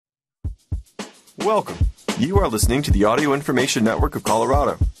Welcome. You are listening to the Audio Information Network of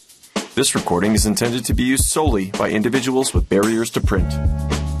Colorado. This recording is intended to be used solely by individuals with barriers to print.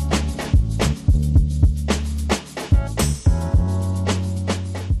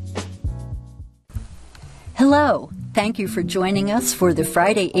 Hello. Thank you for joining us for the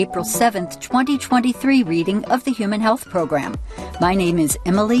Friday, April 7th, 2023 reading of the Human Health Program. My name is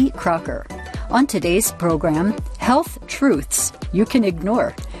Emily Crocker. On today's program, Health Truths You Can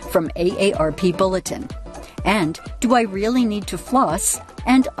Ignore from AARP Bulletin. And Do I Really Need to Floss?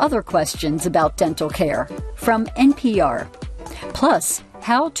 And other questions about dental care from NPR. Plus,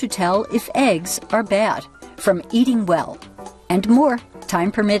 How to Tell if Eggs Are Bad from Eating Well. And more,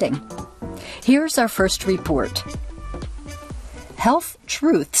 time permitting. Here's our first report. Health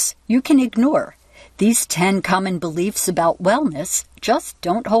Truths You Can Ignore. These 10 common beliefs about wellness just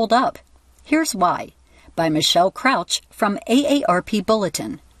don't hold up. Here's why. By Michelle Crouch from AARP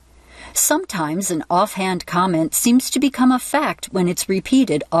Bulletin. Sometimes an offhand comment seems to become a fact when it's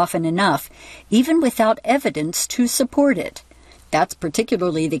repeated often enough, even without evidence to support it. That's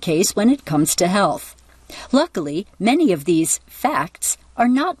particularly the case when it comes to health. Luckily, many of these facts are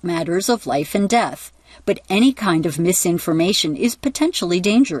not matters of life and death, but any kind of misinformation is potentially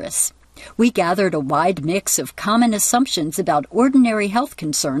dangerous. We gathered a wide mix of common assumptions about ordinary health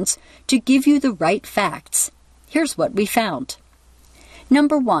concerns to give you the right facts. Here's what we found.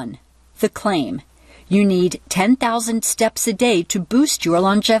 Number 1. The claim. You need 10,000 steps a day to boost your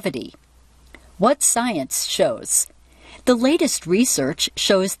longevity. What science shows? The latest research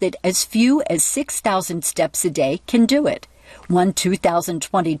shows that as few as 6,000 steps a day can do it. One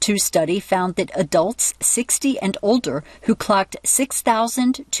 2022 study found that adults 60 and older who clocked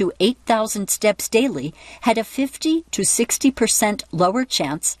 6,000 to 8,000 steps daily had a 50 to 60% lower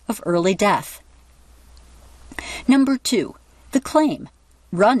chance of early death. Number 2. The claim.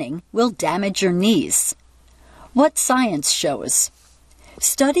 Running will damage your knees. What science shows?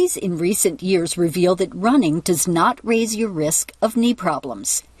 Studies in recent years reveal that running does not raise your risk of knee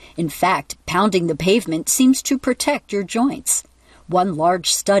problems. In fact, pounding the pavement seems to protect your joints. One large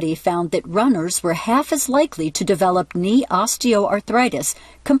study found that runners were half as likely to develop knee osteoarthritis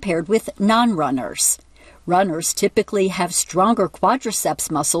compared with non-runners. Runners typically have stronger quadriceps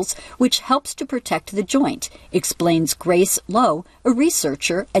muscles, which helps to protect the joint, explains Grace Lowe, a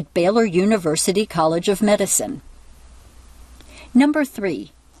researcher at Baylor University College of Medicine. Number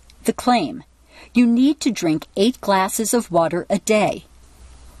 3. The claim. You need to drink 8 glasses of water a day.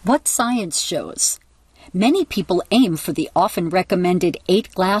 What science shows? Many people aim for the often recommended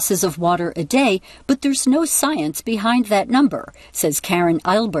 8 glasses of water a day, but there's no science behind that number, says Karen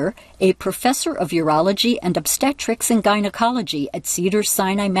Eilber, a professor of urology and obstetrics and gynecology at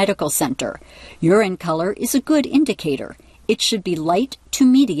Cedars-Sinai Medical Center. Urine color is a good indicator. It should be light to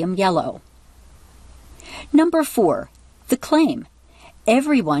medium yellow. Number 4. The claim.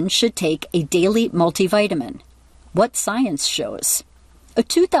 Everyone should take a daily multivitamin. What science shows? A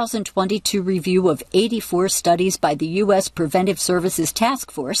 2022 review of 84 studies by the U.S. Preventive Services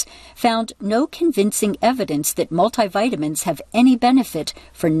Task Force found no convincing evidence that multivitamins have any benefit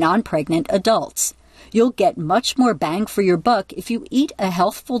for non-pregnant adults. You'll get much more bang for your buck if you eat a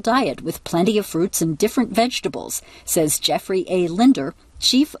healthful diet with plenty of fruits and different vegetables, says Jeffrey A. Linder,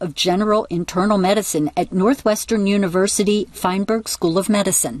 Chief of General Internal Medicine at Northwestern University Feinberg School of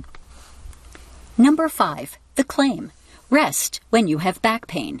Medicine. Number 5. The claim. Rest when you have back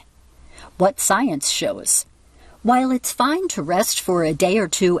pain. What science shows? While it's fine to rest for a day or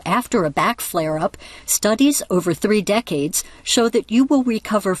two after a back flare-up, studies over 3 decades show that you will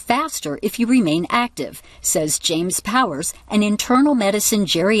recover faster if you remain active, says James Powers, an internal medicine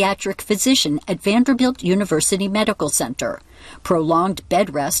geriatric physician at Vanderbilt University Medical Center. Prolonged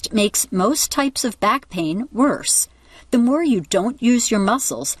bed rest makes most types of back pain worse. The more you don't use your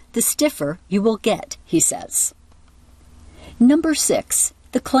muscles, the stiffer you will get, he says. Number 6.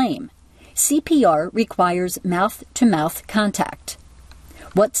 The claim. CPR requires mouth-to-mouth contact.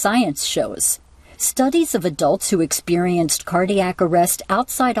 What science shows? Studies of adults who experienced cardiac arrest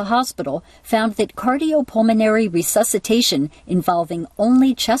outside a hospital found that cardiopulmonary resuscitation involving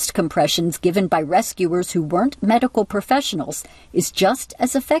only chest compressions given by rescuers who weren't medical professionals is just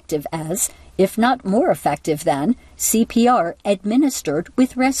as effective as, if not more effective than, CPR administered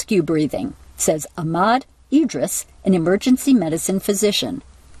with rescue breathing, says Ahmad Idris, an emergency medicine physician.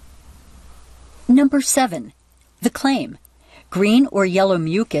 Number 7. The claim. Green or yellow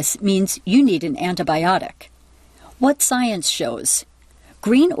mucus means you need an antibiotic. What science shows?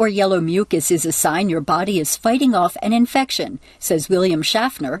 Green or yellow mucus is a sign your body is fighting off an infection, says William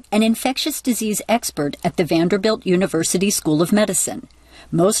Schaffner, an infectious disease expert at the Vanderbilt University School of Medicine.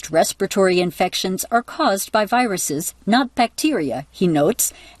 Most respiratory infections are caused by viruses, not bacteria, he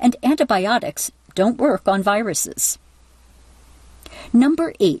notes, and antibiotics don't work on viruses.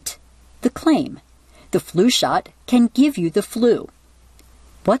 Number 8. The claim. The flu shot can give you the flu.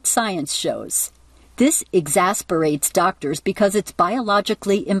 What science shows? This exasperates doctors because it's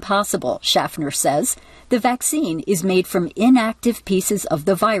biologically impossible, Schaffner says. The vaccine is made from inactive pieces of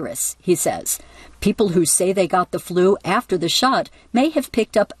the virus, he says. People who say they got the flu after the shot may have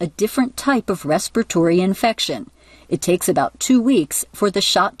picked up a different type of respiratory infection. It takes about 2 weeks for the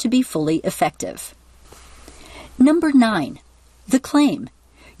shot to be fully effective. Number 9. The claim.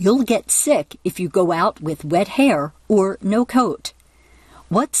 You'll get sick if you go out with wet hair or no coat.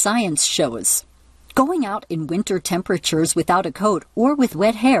 What science shows? Going out in winter temperatures without a coat or with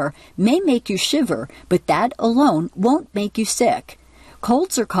wet hair may make you shiver, but that alone won't make you sick.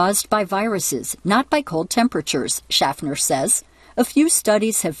 Colds are caused by viruses, not by cold temperatures, Schaffner says. A few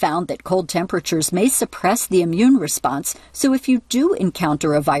studies have found that cold temperatures may suppress the immune response, so if you do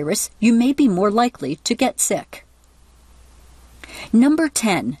encounter a virus, you may be more likely to get sick. Number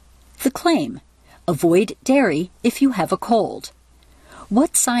 10. The claim. Avoid dairy if you have a cold.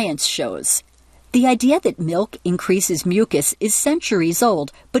 What science shows? The idea that milk increases mucus is centuries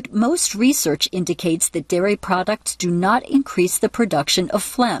old, but most research indicates that dairy products do not increase the production of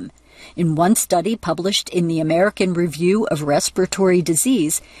phlegm. In one study published in the American Review of Respiratory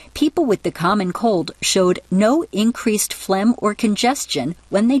Disease, people with the common cold showed no increased phlegm or congestion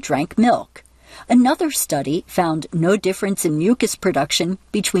when they drank milk. Another study found no difference in mucus production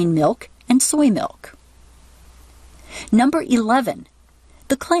between milk and soy milk. Number 11.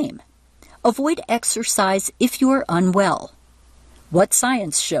 The claim. Avoid exercise if you are unwell. What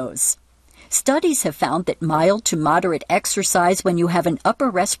science shows? Studies have found that mild to moderate exercise when you have an upper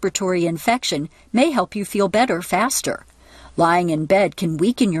respiratory infection may help you feel better faster. Lying in bed can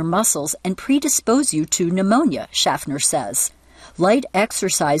weaken your muscles and predispose you to pneumonia, Schaffner says. Light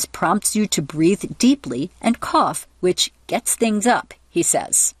exercise prompts you to breathe deeply and cough, which gets things up, he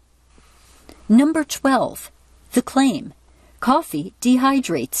says. Number 12. The claim. Coffee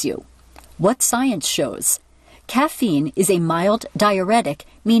dehydrates you. What science shows? Caffeine is a mild diuretic,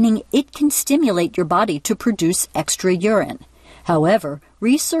 meaning it can stimulate your body to produce extra urine. However,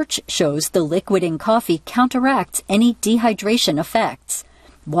 research shows the liquid in coffee counteracts any dehydration effects.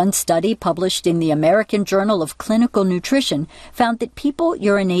 One study published in the American Journal of Clinical Nutrition found that people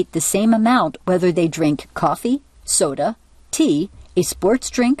urinate the same amount whether they drink coffee, soda, tea, a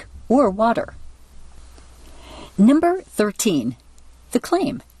sports drink, or water. Number 13. The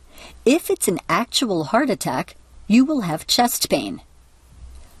claim. If it's an actual heart attack, you will have chest pain.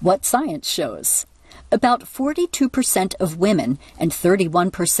 What science shows? About 42% of women and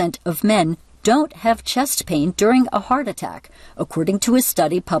 31% of men don't have chest pain during a heart attack, according to a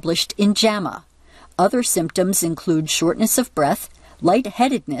study published in JAMA. Other symptoms include shortness of breath,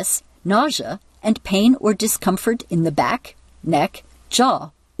 lightheadedness, nausea, and pain or discomfort in the back, neck, jaw,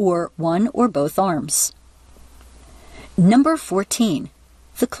 or one or both arms. Number 14.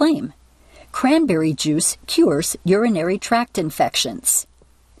 The claim. Cranberry juice cures urinary tract infections.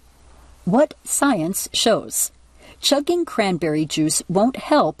 What science shows? Chugging cranberry juice won't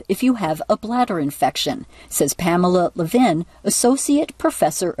help if you have a bladder infection, says Pamela Levin, Associate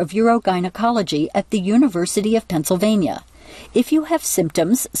Professor of Urogynecology at the University of Pennsylvania. If you have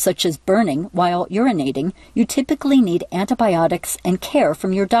symptoms such as burning while urinating, you typically need antibiotics and care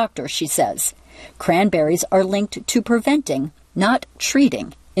from your doctor, she says. Cranberries are linked to preventing, not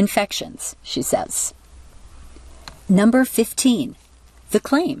treating, infections, she says. Number 15. The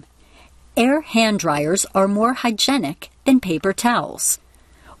claim. Air hand dryers are more hygienic than paper towels.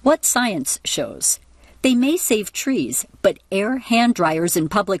 What science shows? They may save trees, but air hand dryers in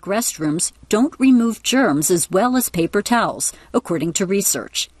public restrooms don't remove germs as well as paper towels, according to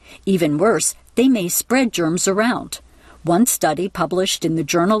research. Even worse, they may spread germs around. One study published in the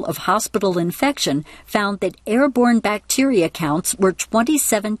Journal of Hospital Infection found that airborne bacteria counts were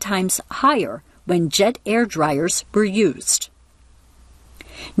 27 times higher when jet air dryers were used.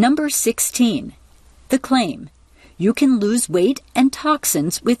 Number 16. The claim. You can lose weight and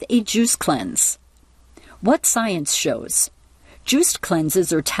toxins with a juice cleanse. What science shows? Juice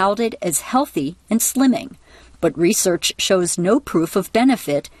cleanses are touted as healthy and slimming, but research shows no proof of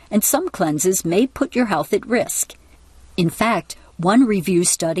benefit, and some cleanses may put your health at risk. In fact, one review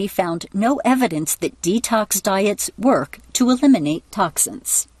study found no evidence that detox diets work to eliminate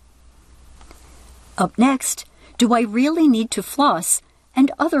toxins. Up next, do I really need to floss? And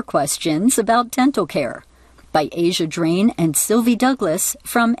other questions about dental care, by Asia Drain and Sylvie Douglas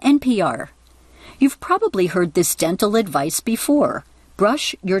from NPR. You've probably heard this dental advice before.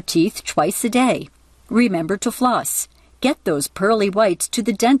 Brush your teeth twice a day. Remember to floss. Get those pearly whites to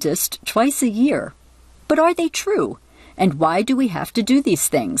the dentist twice a year. But are they true? And why do we have to do these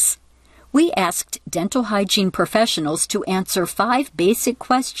things? We asked dental hygiene professionals to answer 5 basic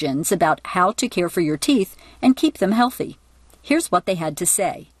questions about how to care for your teeth and keep them healthy. Here's what they had to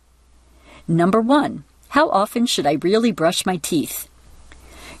say. Number 1, how often should I really brush my teeth?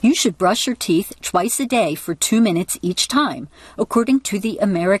 You should brush your teeth twice a day for 2 minutes each time, according to the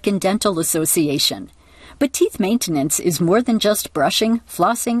American Dental Association. But teeth maintenance is more than just brushing,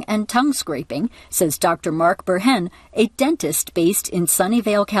 flossing, and tongue scraping, says Dr. Mark Burhen, a dentist based in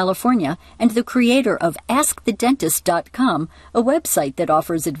Sunnyvale, California, and the creator of AskTheDentist.com, a website that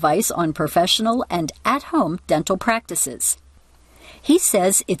offers advice on professional and at-home dental practices. He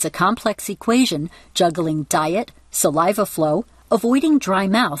says it's a complex equation juggling diet, saliva flow, avoiding dry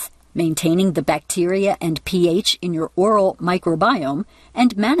mouth, maintaining the bacteria and pH in your oral microbiome,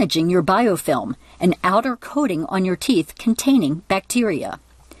 and managing your biofilm, an outer coating on your teeth containing bacteria.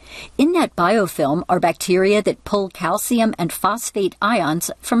 In that biofilm are bacteria that pull calcium and phosphate ions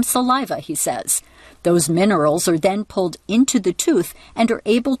from saliva, he says. Those minerals are then pulled into the tooth and are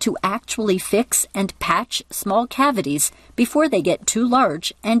able to actually fix and patch small cavities before they get too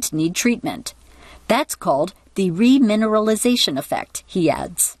large and need treatment. That's called the remineralization effect, he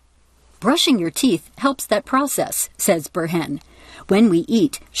adds. Brushing your teeth helps that process, says Burhen. When we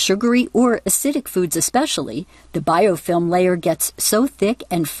eat sugary or acidic foods especially, the biofilm layer gets so thick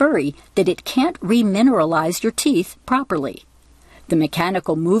and furry that it can't remineralize your teeth properly. The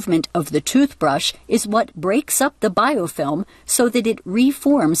mechanical movement of the toothbrush is what breaks up the biofilm so that it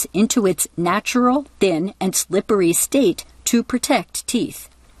reforms into its natural, thin, and slippery state to protect teeth.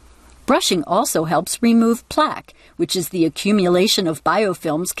 Brushing also helps remove plaque, which is the accumulation of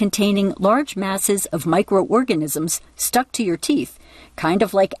biofilms containing large masses of microorganisms stuck to your teeth, kind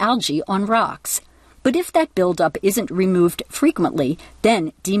of like algae on rocks. But if that buildup isn't removed frequently,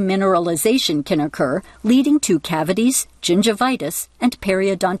 then demineralization can occur, leading to cavities, gingivitis, and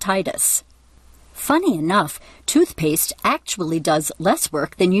periodontitis. Funny enough, toothpaste actually does less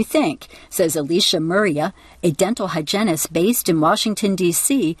work than you think, says Alicia Murria, a dental hygienist based in Washington,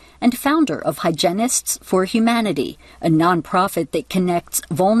 D.C., and founder of Hygienists for Humanity, a nonprofit that connects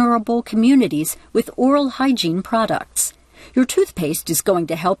vulnerable communities with oral hygiene products. Your toothpaste is going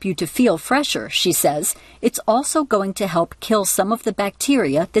to help you to feel fresher, she says. It's also going to help kill some of the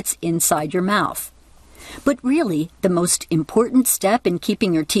bacteria that's inside your mouth. But really, the most important step in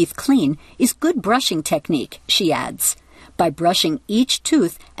keeping your teeth clean is good brushing technique, she adds. By brushing each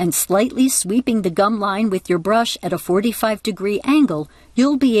tooth and slightly sweeping the gum line with your brush at a 45-degree angle,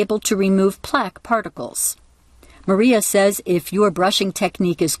 you'll be able to remove plaque particles. Maria says if your brushing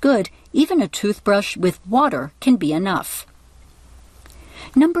technique is good, even a toothbrush with water can be enough.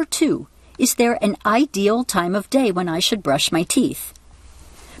 Number 2, is there an ideal time of day when I should brush my teeth?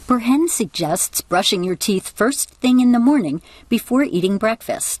 Burhen suggests brushing your teeth first thing in the morning before eating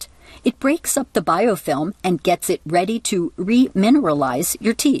breakfast. It breaks up the biofilm and gets it ready to remineralize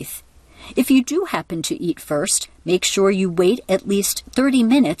your teeth. If you do happen to eat first, make sure you wait at least 30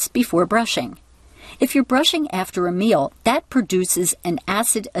 minutes before brushing. If you're brushing after a meal, that produces an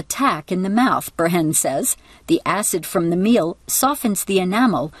acid attack in the mouth, Burhen says. The acid from the meal softens the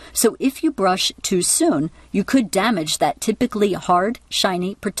enamel, so if you brush too soon, you could damage that typically hard,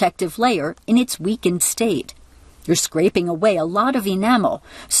 shiny, protective layer in its weakened state. You're scraping away a lot of enamel,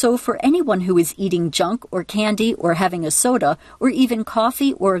 so for anyone who is eating junk or candy or having a soda or even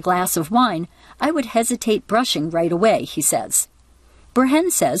coffee or a glass of wine, I would hesitate brushing right away, he says.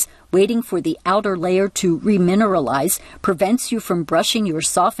 Burhen says waiting for the outer layer to remineralize prevents you from brushing your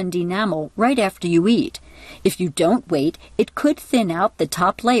softened enamel right after you eat. If you don't wait, it could thin out the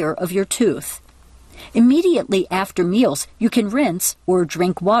top layer of your tooth. Immediately after meals, you can rinse or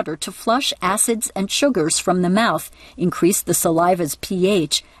drink water to flush acids and sugars from the mouth, increase the saliva's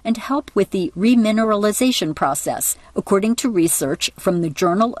pH, and help with the remineralization process, according to research from the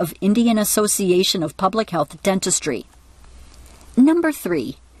Journal of Indian Association of Public Health Dentistry. Number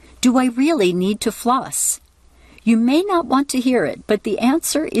 3, do I really need to floss? You may not want to hear it, but the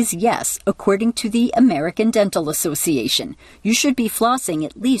answer is yes, according to the American Dental Association. You should be flossing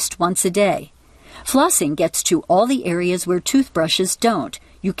at least once a day. Flossing gets to all the areas where toothbrushes don't.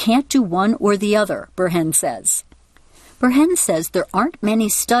 You can't do one or the other, Burhen says. Burhen says there aren't many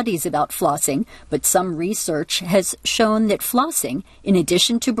studies about flossing, but some research has shown that flossing, in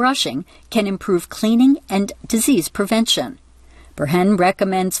addition to brushing, can improve cleaning and disease prevention. Burhen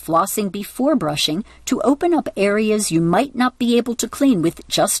recommends flossing before brushing to open up areas you might not be able to clean with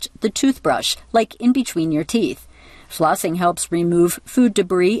just the toothbrush, like in between your teeth. Flossing helps remove food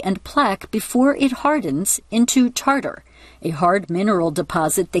debris and plaque before it hardens into tartar, a hard mineral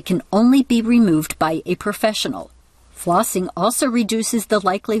deposit that can only be removed by a professional. Flossing also reduces the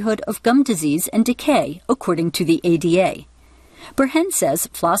likelihood of gum disease and decay, according to the ADA. Berhen says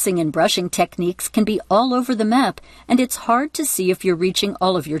flossing and brushing techniques can be all over the map, and it's hard to see if you're reaching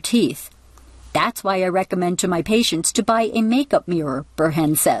all of your teeth. That's why I recommend to my patients to buy a makeup mirror,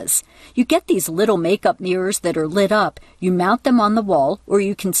 Berhen says. You get these little makeup mirrors that are lit up, you mount them on the wall, or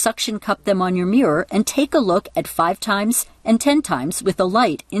you can suction cup them on your mirror and take a look at 5 times and 10 times with a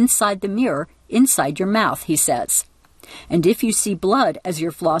light inside the mirror, inside your mouth, he says. And if you see blood as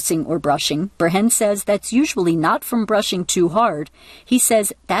you're flossing or brushing, Berhen says that's usually not from brushing too hard. He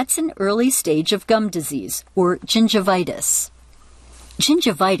says that's an early stage of gum disease, or gingivitis.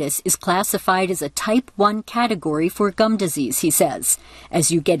 Gingivitis is classified as a type 1 category for gum disease, he says.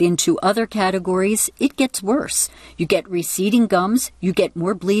 As you get into other categories, it gets worse. You get receding gums, you get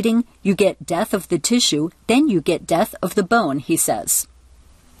more bleeding, you get death of the tissue, then you get death of the bone, he says.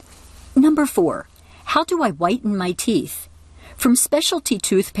 Number 4. How do I whiten my teeth? From specialty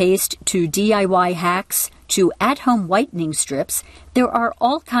toothpaste to DIY hacks to at-home whitening strips, there are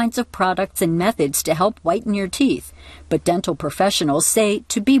all kinds of products and methods to help whiten your teeth, but dental professionals say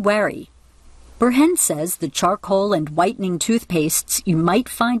to be wary. Berhen says the charcoal and whitening toothpastes you might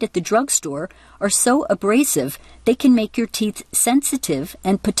find at the drugstore are so abrasive they can make your teeth sensitive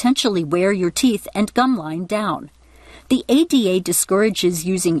and potentially wear your teeth and gum line down. The ADA discourages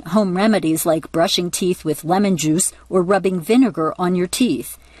using home remedies like brushing teeth with lemon juice or rubbing vinegar on your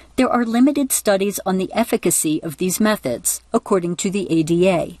teeth. There are limited studies on the efficacy of these methods, according to the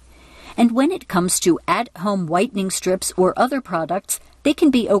ADA. And when it comes to at-home whitening strips or other products, they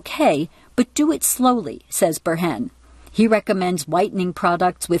can be okay, but do it slowly, says Berhen. He recommends whitening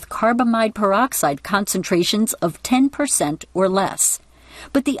products with carbamide peroxide concentrations of 10% or less.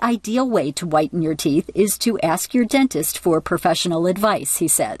 But the ideal way to whiten your teeth is to ask your dentist for professional advice, he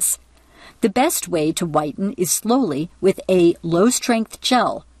says. The best way to whiten is slowly with a low-strength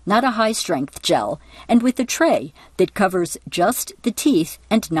gel, not a high-strength gel, and with a tray that covers just the teeth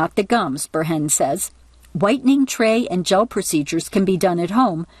and not the gums, Berhen says. Whitening tray and gel procedures can be done at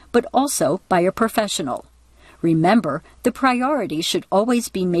home, but also by a professional. Remember, the priority should always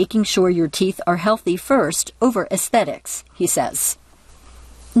be making sure your teeth are healthy first over aesthetics, he says.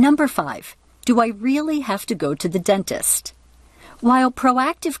 Number 5. Do I really have to go to the dentist? While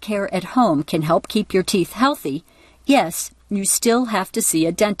proactive care at home can help keep your teeth healthy, yes, you still have to see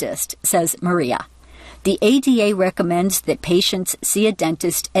a dentist, says Maria. The ADA recommends that patients see a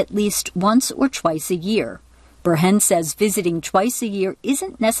dentist at least once or twice a year. Berhen says visiting twice a year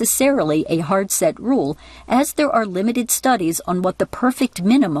isn't necessarily a hard-set rule, as there are limited studies on what the perfect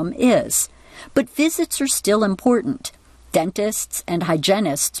minimum is. But visits are still important. Dentists and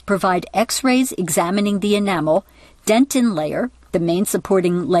hygienists provide x-rays examining the enamel, dentin layer, the main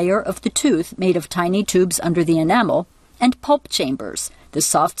supporting layer of the tooth made of tiny tubes under the enamel, and pulp chambers, the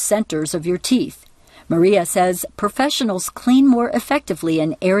soft centers of your teeth. Maria says professionals clean more effectively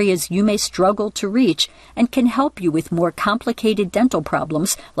in areas you may struggle to reach and can help you with more complicated dental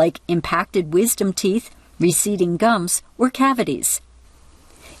problems like impacted wisdom teeth, receding gums, or cavities.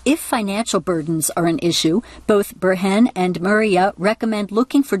 If financial burdens are an issue, both Berhen and Maria recommend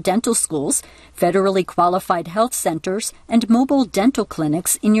looking for dental schools, federally qualified health centers, and mobile dental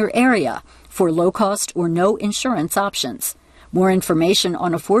clinics in your area for low-cost or no insurance options. More information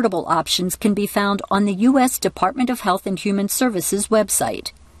on affordable options can be found on the U.S. Department of Health and Human Services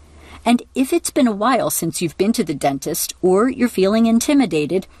website. And if it's been a while since you've been to the dentist or you're feeling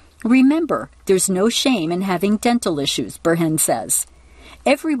intimidated, remember there's no shame in having dental issues, Berhen says.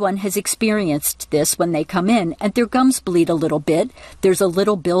 Everyone has experienced this when they come in and their gums bleed a little bit, there's a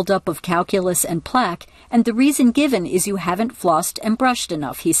little buildup of calculus and plaque, and the reason given is you haven't flossed and brushed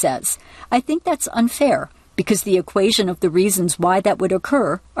enough, he says. I think that's unfair because the equation of the reasons why that would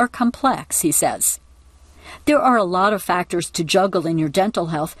occur are complex, he says. There are a lot of factors to juggle in your dental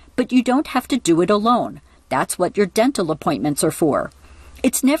health, but you don't have to do it alone. That's what your dental appointments are for.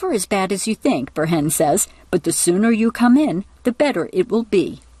 It's never as bad as you think, Berhen says, but the sooner you come in, the better it will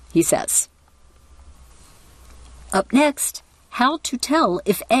be, he says. Up next, how to tell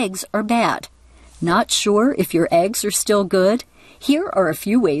if eggs are bad. Not sure if your eggs are still good? Here are a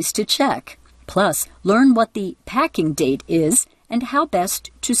few ways to check. Plus, learn what the packing date is and how best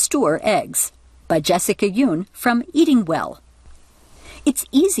to store eggs. By Jessica Yoon from Eating Well. It's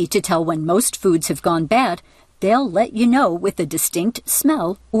easy to tell when most foods have gone bad. They'll let you know with a distinct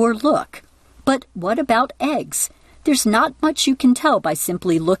smell or look. But what about eggs? There's not much you can tell by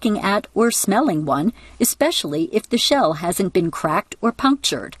simply looking at or smelling one, especially if the shell hasn't been cracked or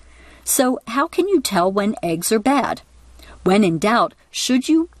punctured. So how can you tell when eggs are bad? When in doubt, should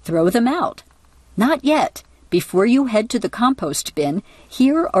you throw them out? Not yet. Before you head to the compost bin,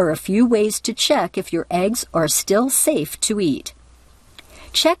 here are a few ways to check if your eggs are still safe to eat.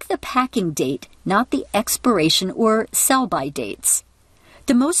 Check the packing date, not the expiration or sell-by dates.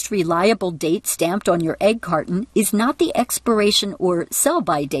 The most reliable date stamped on your egg carton is not the expiration or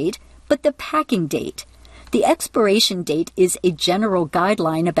sell-by date, but the packing date. The expiration date is a general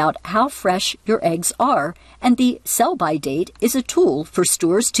guideline about how fresh your eggs are, and the sell-by date is a tool for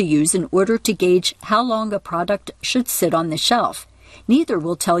stores to use in order to gauge how long a product should sit on the shelf. Neither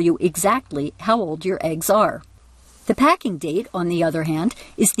will tell you exactly how old your eggs are. The packing date, on the other hand,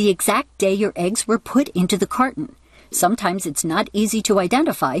 is the exact day your eggs were put into the carton. Sometimes it's not easy to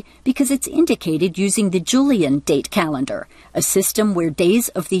identify because it's indicated using the Julian date calendar, a system where days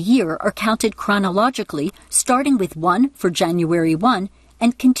of the year are counted chronologically, starting with 1 for January 1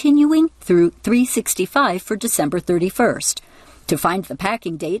 and continuing through 365 for December 31st. To find the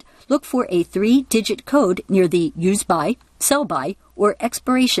packing date, look for a 3-digit code near the use by, sell by, or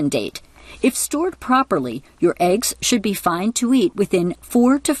expiration date. If stored properly, your eggs should be fine to eat within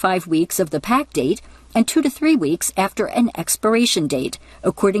 4 to 5 weeks of the pack date and 2 to 3 weeks after an expiration date,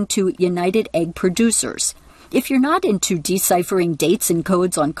 according to United Egg Producers. If you're not into deciphering dates and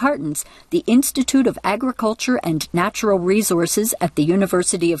codes on cartons, the Institute of Agriculture and Natural Resources at the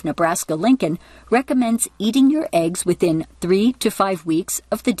University of Nebraska-Lincoln recommends eating your eggs within 3 to 5 weeks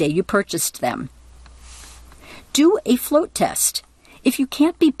of the day you purchased them. Do a float test. If you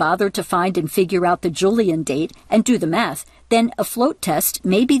can't be bothered to find and figure out the Julian date and do the math, then a float test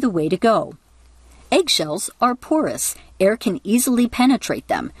may be the way to go. Eggshells are porous. Air can easily penetrate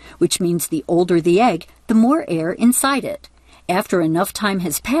them, which means the older the egg, the more air inside it. After enough time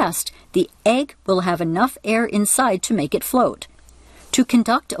has passed, the egg will have enough air inside to make it float. To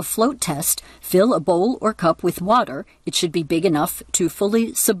conduct a float test, fill a bowl or cup with water. It should be big enough to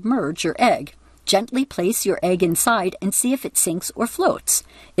fully submerge your egg. Gently place your egg inside and see if it sinks or floats.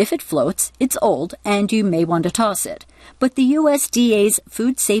 If it floats, it's old and you may want to toss it. But the USDA's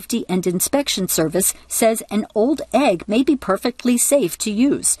Food Safety and Inspection Service says an old egg may be perfectly safe to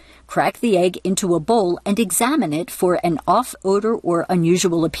use. Crack the egg into a bowl and examine it for an off odor or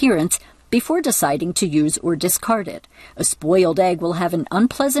unusual appearance before deciding to use or discard it. A spoiled egg will have an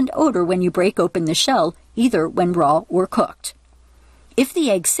unpleasant odor when you break open the shell, either when raw or cooked. If the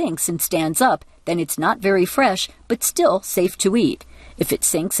egg sinks and stands up, then it's not very fresh, but still safe to eat. If it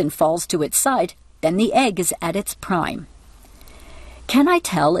sinks and falls to its side, then the egg is at its prime. Can I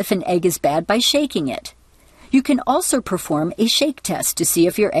tell if an egg is bad by shaking it? You can also perform a shake test to see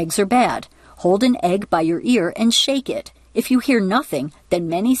if your eggs are bad. Hold an egg by your ear and shake it. If you hear nothing, then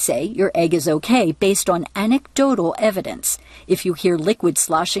many say your egg is okay based on anecdotal evidence. If you hear liquid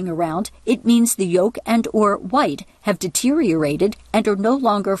sloshing around, it means the yolk and or white have deteriorated and are no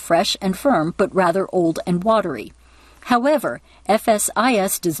longer fresh and firm, but rather old and watery. However,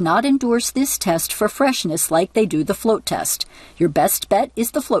 FSIS does not endorse this test for freshness like they do the float test. Your best bet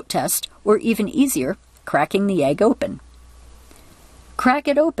is the float test, or even easier, cracking the egg open. Crack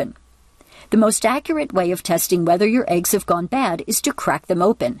it open. The most accurate way of testing whether your eggs have gone bad is to crack them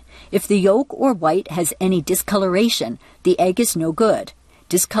open. If the yolk or white has any discoloration, the egg is no good.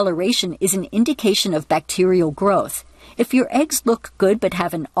 Discoloration is an indication of bacterial growth. If your eggs look good but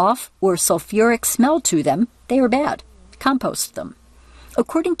have an off or sulfuric smell to them, they are bad. Compost them.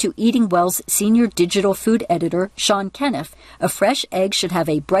 According to Eating Well's senior digital food editor, Sean Kenneth, a fresh egg should have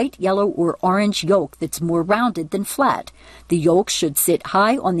a bright yellow or orange yolk that's more rounded than flat. The yolk should sit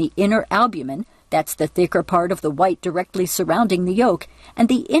high on the inner albumin, that's the thicker part of the white directly surrounding the yolk, and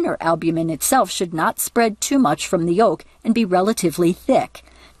the inner albumin itself should not spread too much from the yolk and be relatively thick.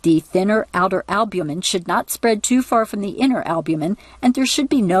 The thinner outer albumin should not spread too far from the inner albumin, and there should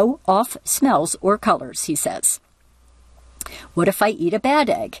be no off smells or colors, he says. What if I eat a bad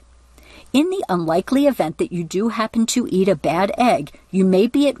egg? In the unlikely event that you do happen to eat a bad egg, you may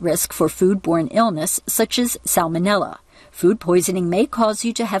be at risk for foodborne illness such as salmonella. Food poisoning may cause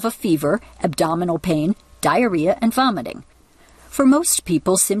you to have a fever, abdominal pain, diarrhea, and vomiting. For most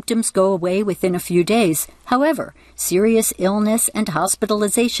people, symptoms go away within a few days. However, serious illness and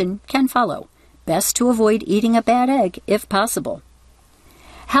hospitalization can follow. Best to avoid eating a bad egg if possible.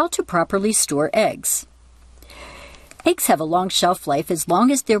 How to properly store eggs. Eggs have a long shelf life as long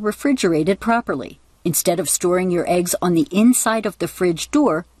as they're refrigerated properly. Instead of storing your eggs on the inside of the fridge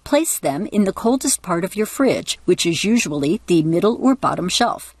door, place them in the coldest part of your fridge, which is usually the middle or bottom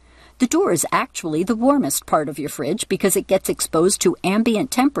shelf. The door is actually the warmest part of your fridge because it gets exposed to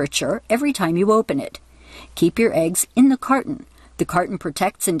ambient temperature every time you open it. Keep your eggs in the carton. The carton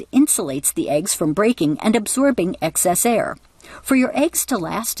protects and insulates the eggs from breaking and absorbing excess air. For your eggs to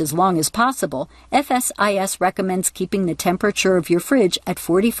last as long as possible, FSIS recommends keeping the temperature of your fridge at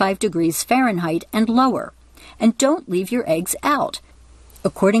 45 degrees Fahrenheit and lower. And don't leave your eggs out.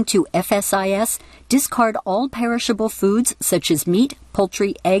 According to FSIS, discard all perishable foods such as meat,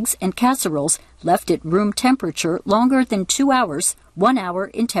 poultry, eggs, and casseroles left at room temperature longer than 2 hours, 1 hour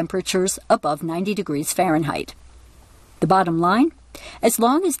in temperatures above 90 degrees Fahrenheit. The bottom line? As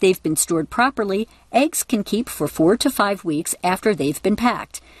long as they've been stored properly, eggs can keep for 4 to 5 weeks after they've been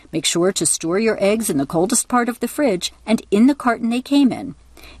packed. Make sure to store your eggs in the coldest part of the fridge and in the carton they came in.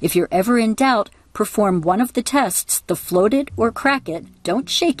 If you're ever in doubt, perform one of the tests, the float it or crack it, don't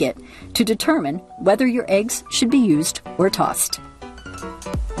shake it, to determine whether your eggs should be used or tossed.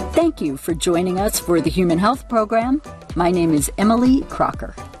 Thank you for joining us for the Human Health Program. My name is Emily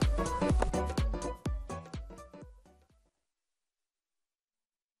Crocker.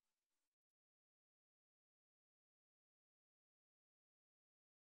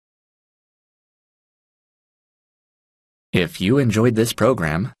 If you enjoyed this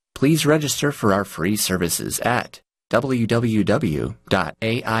program, please register for our free services at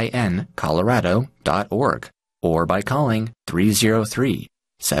www.aincolorado.org or by calling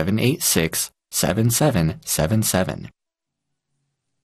 303-786-7777.